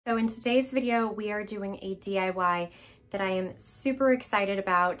So in today's video, we are doing a DIY that I am super excited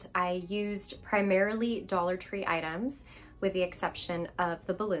about. I used primarily Dollar Tree items with the exception of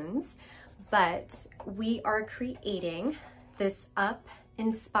the balloons, but we are creating this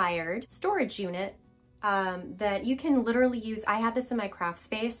up-inspired storage unit that you can literally use. I had this in my craft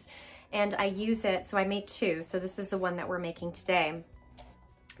space and I use it, so I made two. So this is the one that we're making today.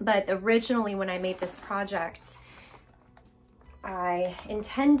 But originally when I made this project, I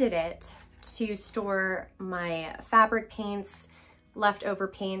intended it to store my fabric paints, leftover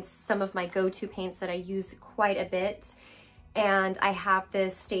paints, some of my go-to paints that I use quite a bit. And I have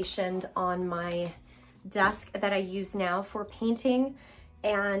this stationed on my desk that I use now for painting.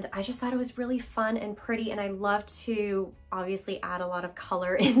 And I just thought it was really fun and pretty. And I love to obviously add a lot of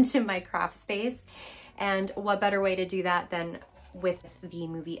color into my craft space. And what better way to do that than with the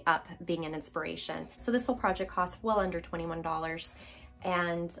movie Up being an inspiration. So this whole project cost well under $21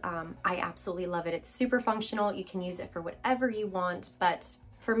 and I absolutely love it. It's super functional. You can use it for whatever you want, but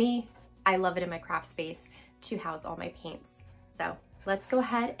for me, I love it in my craft space to house all my paints. So let's go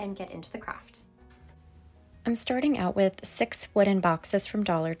ahead and get into the craft. I'm starting out with 6 wooden boxes from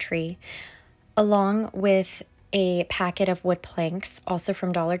Dollar Tree, along with a packet of wood planks, also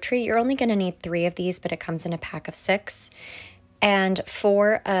from Dollar Tree. You're only gonna need 3 of these, but it comes in a pack of 6. And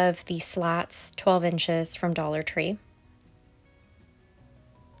 4 of the slats, 12 inches from Dollar Tree.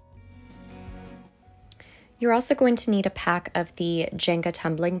 You're also going to need a pack of the Jenga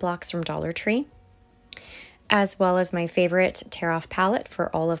tumbling blocks from Dollar Tree, as well as my favorite tear-off palette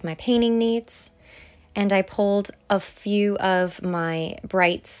for all of my painting needs. And I pulled a few of my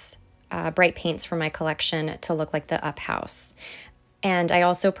bright paints from my collection to look like the Up house. And I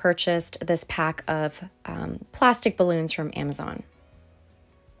also purchased this pack of plastic balloons from Amazon.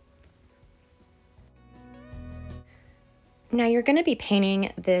 Now you're going to be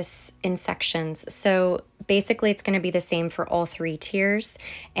painting this in sections. So basically it's going to be the same for all 3 tiers.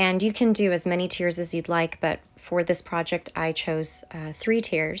 And you can do as many tiers as you'd like, but for this project I chose 3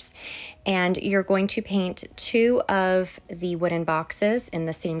 tiers. And you're going to paint 2 of the wooden boxes in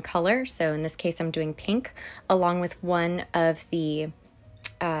the same color. So in this case I'm doing pink, along with 1 of the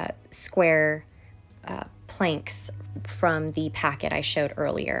square planks from the packet I showed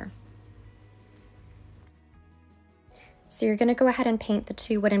earlier. So you're going to go ahead and paint the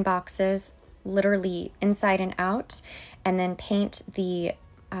 2 wooden boxes literally inside and out, and then paint the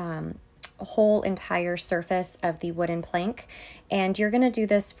whole entire surface of the wooden plank. And you're going to do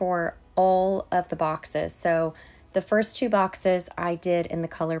this for all of the boxes. So the first 2 boxes I did in the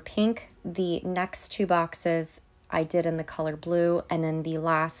color pink, the next 2 boxes I did in the color blue, and then the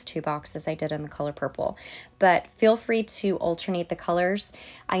last 2 boxes I did in the color purple. But feel free to alternate the colors.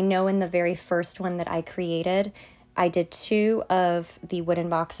 I know in the very first one that I created, I did 2 of the wooden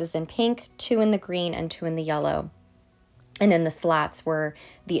boxes in pink, 2 in the green, and 2 in the yellow. And then the slats were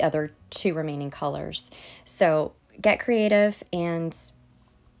the other 2 remaining colors. So get creative and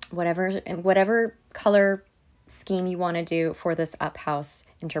whatever color scheme you want to do for this Up house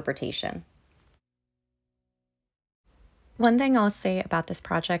interpretation. One thing I'll say about this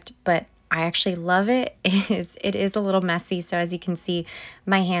project, but I actually love it, is it is a little messy. So as you can see,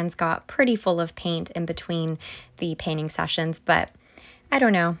 my hands got pretty full of paint in between the painting sessions, but I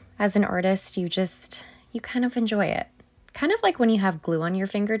don't know, as an artist, you kind of enjoy it. Kind of like when you have glue on your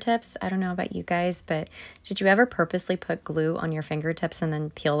fingertips. I don't know about you guys, but did you ever purposely put glue on your fingertips and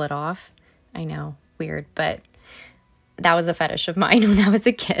then peel it off? I know, weird, but that was a fetish of mine when I was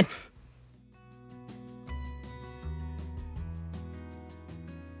a kid.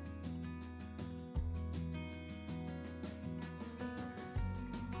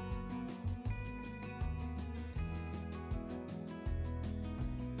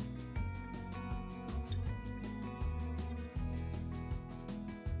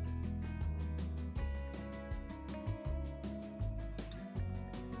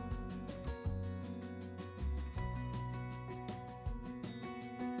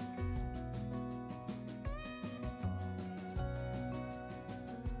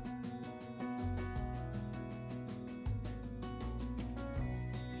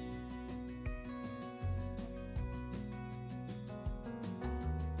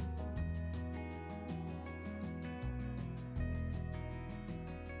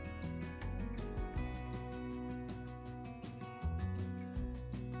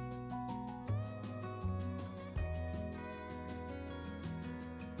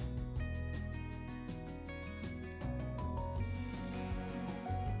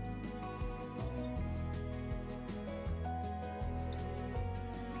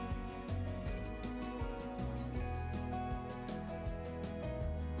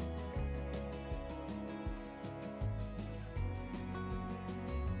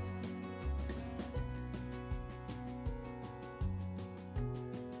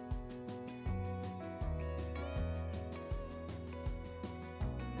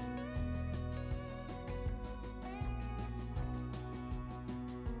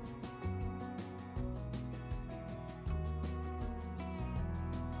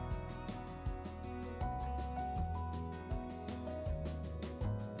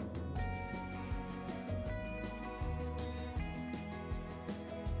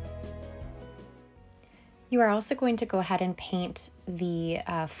 You are also going to go ahead and paint the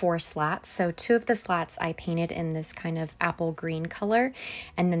 4 slats. So 2 of the slats I painted in this kind of apple green color,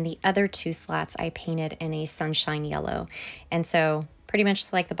 and then the other 2 slats I painted in a sunshine yellow. And so pretty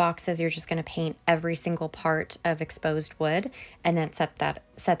much like the boxes, you're just going to paint every single part of exposed wood and then set that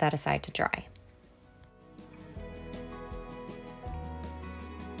aside to dry.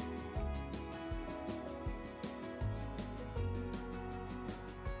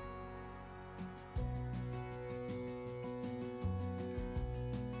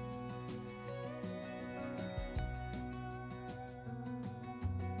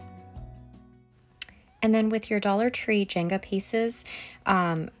 And then with your Dollar Tree Jenga pieces,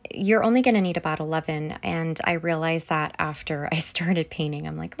 you're only going to need about 11. And I realized that after I started painting,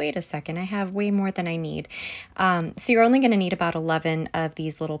 I'm like, wait a second, I have way more than I need. So you're only going to need about 11 of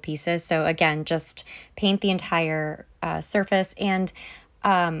these little pieces. So again, just paint the entire surface. And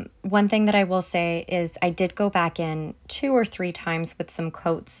one thing that I will say is I did go back in 2 or 3 times with some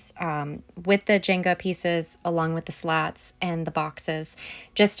coats with the Jenga pieces along with the slats and the boxes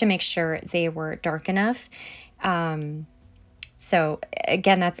just to make sure they were dark enough. So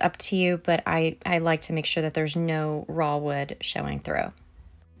again, that's up to you, but I like to make sure that there's no raw wood showing through.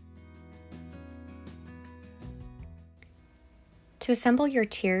 To assemble your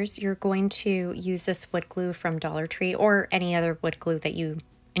tiers, you're going to use this wood glue from Dollar Tree or any other wood glue that you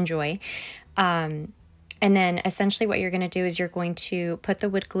enjoy. And then essentially what you're going to do is you're going to put the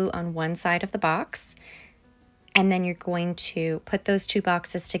wood glue on one side of the box, and then you're going to put those 2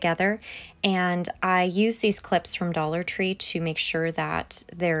 boxes together. And I use these clips from Dollar Tree to make sure that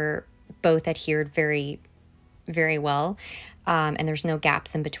they're both adhered very, very well. And there's no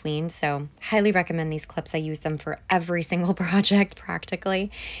gaps in between. So highly recommend these clips. I use them for every single project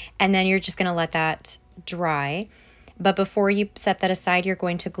practically. And then you're just going to let that dry. But before you set that aside, you're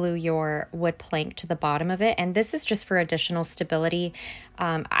going to glue your wood plank to the bottom of it. And this is just for additional stability.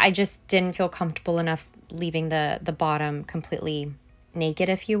 I just didn't feel comfortable enough leaving the bottom completely naked,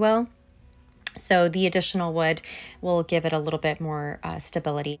 if you will. So the additional wood will give it a little bit more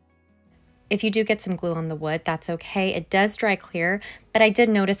stability. If you do get some glue on the wood, that's okay. It does dry clear, but I did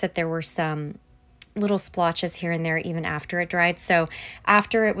notice that there were some little splotches here and there even after it dried. So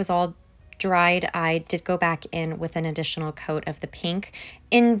after it was all dried, I did go back in with an additional coat of the pink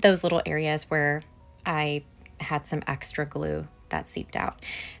in those little areas where I had some extra glue that seeped out.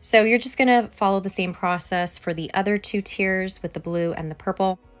 So you're just gonna follow the same process for the other 2 tiers with the blue and the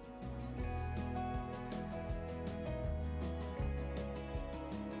purple.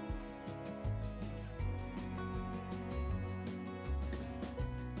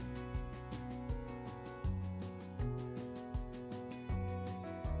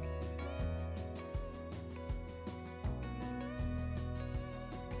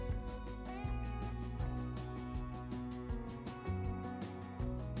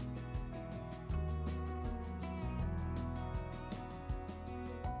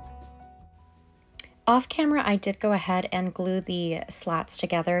 Off camera, I did go ahead and glue the slats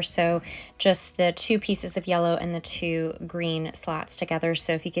together. So just the 2 pieces of yellow and the 2 green slats together.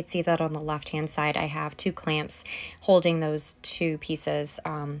 So if you could see that on the left-hand side, I have 2 clamps holding those 2 pieces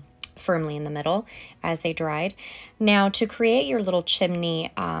firmly in the middle as they dried. Now to create your little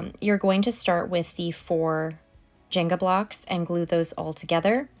chimney, you're going to start with the 4 Jenga blocks and glue those all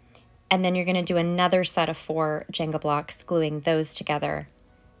together. And then you're going to do another set of 4 Jenga blocks, gluing those together.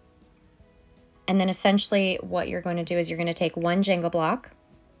 And then essentially what you're going to do is you're going to take 1 Jenga block,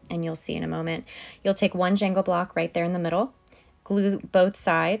 and you'll see in a moment, you'll take 1 Jenga block right there in the middle, glue both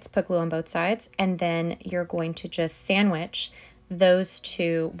sides, put glue on both sides, and then you're going to just sandwich those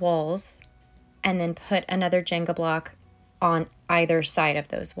 2 walls and then put another Jenga block on either side of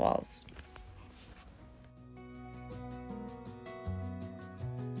those walls.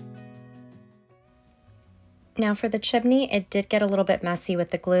 Now for the chimney, it did get a little bit messy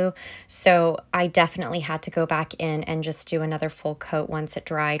with the glue, so I definitely had to go back in and just do another full coat once it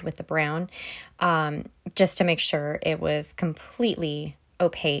dried with the brown, just to make sure it was completely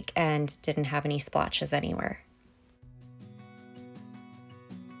opaque and didn't have any splotches anywhere.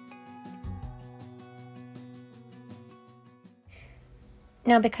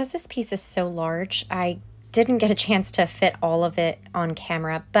 Now because this piece is so large, I didn't get a chance to fit all of it on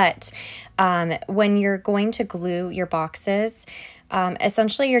camera, but when you're going to glue your boxes,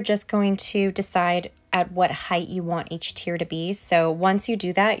 essentially you're just going to decide at what height you want each tier to be. So once you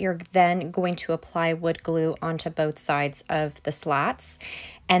do that, you're then going to apply wood glue onto both sides of the slats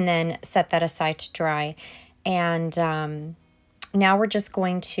and then set that aside to dry. And Now we're just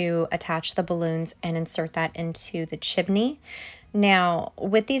going to attach the balloons and insert that into the chimney. Now,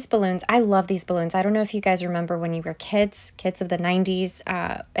 with these balloons, I love these balloons. I don't know if you guys remember when you were kids of the 90s,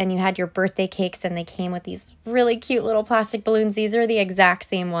 and you had your birthday cakes and they came with these really cute little plastic balloons. These are the exact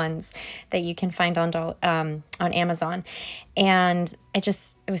same ones that you can find on Amazon. And it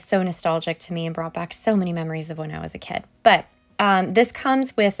was so nostalgic to me and brought back so many memories of when I was a kid. But this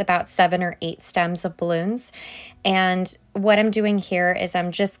comes with about 7 or 8 stems of balloons. And what I'm doing here is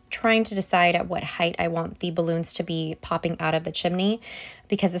I'm just trying to decide at what height I want the balloons to be popping out of the chimney,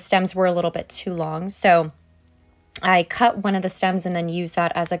 because the stems were a little bit too long. So I cut one of the stems and then used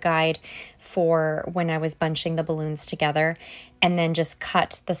that as a guide for when I was bunching the balloons together, and then just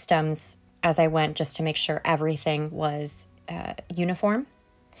cut the stems as I went just to make sure everything was uniform.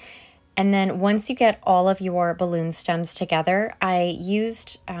 And then once you get all of your balloon stems together, I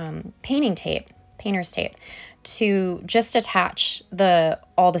used painter's tape, to just attach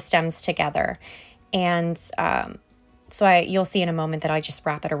all the stems together. And you'll see in a moment that I just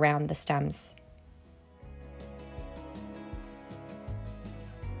wrap it around the stems.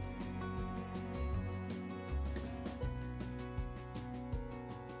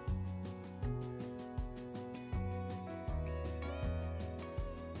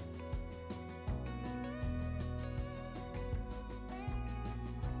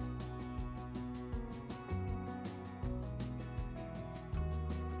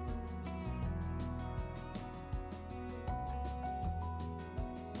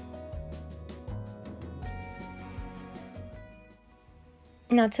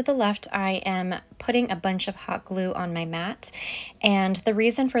 Now to the left, I am putting a bunch of hot glue on my mat. And the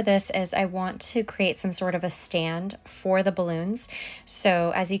reason for this is I want to create some sort of a stand for the balloons.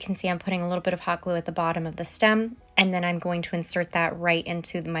 So as you can see, I'm putting a little bit of hot glue at the bottom of the stem, and then I'm going to insert that right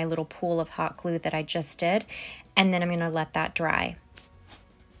into my little pool of hot glue that I just did. And then I'm going to let that dry.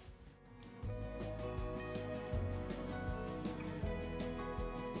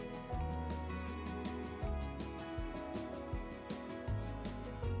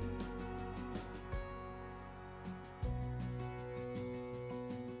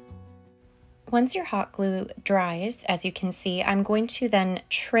 Once your hot glue dries, as you can see, I'm going to then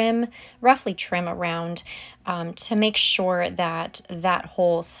roughly trim around to make sure that that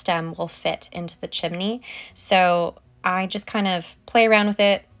whole stem will fit into the chimney. So I just kind of play around with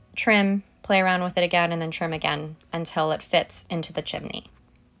it, trim, play around with it again, and then trim again until it fits into the chimney.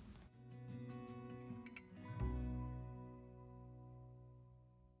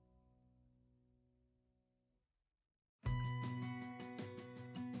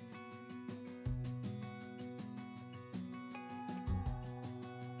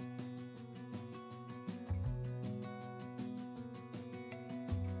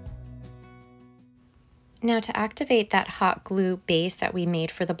 Now to activate that hot glue base that we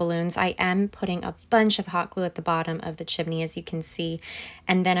made for the balloons, I am putting a bunch of hot glue at the bottom of the chimney, as you can see,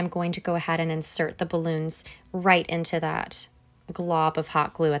 and then I'm going to go ahead and insert the balloons right into that glob of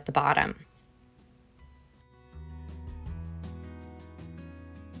hot glue at the bottom.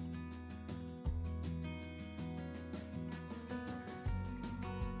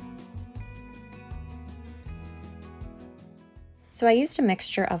 So I used a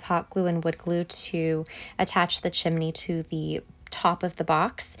mixture of hot glue and wood glue to attach the chimney to the top of the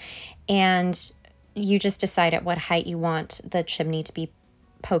box, and you just decide at what height you want the chimney to be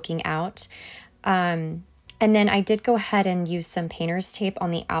poking out. And then I did go ahead and use some painter's tape on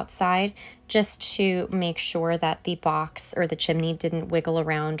the outside just to make sure that the box or the chimney didn't wiggle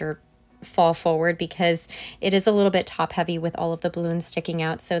around or fall forward, because it is a little bit top heavy with all of the balloons sticking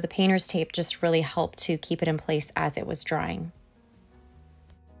out. So the painter's tape just really helped to keep it in place as it was drying.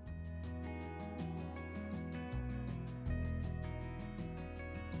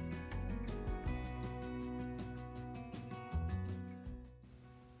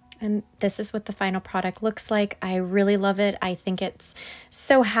 And this is what the final product looks like. I really love it. I think it's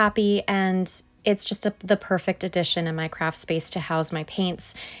so happy, and it's just the perfect addition in my craft space to house my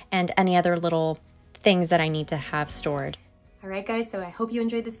paints and any other little things that I need to have stored. All right, guys, so I hope you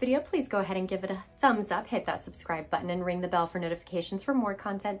enjoyed this video. Please go ahead and give it a thumbs up, hit that subscribe button, and ring the bell for notifications for more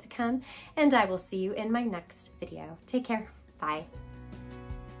content to come. And I will see you in my next video. Take care. Bye.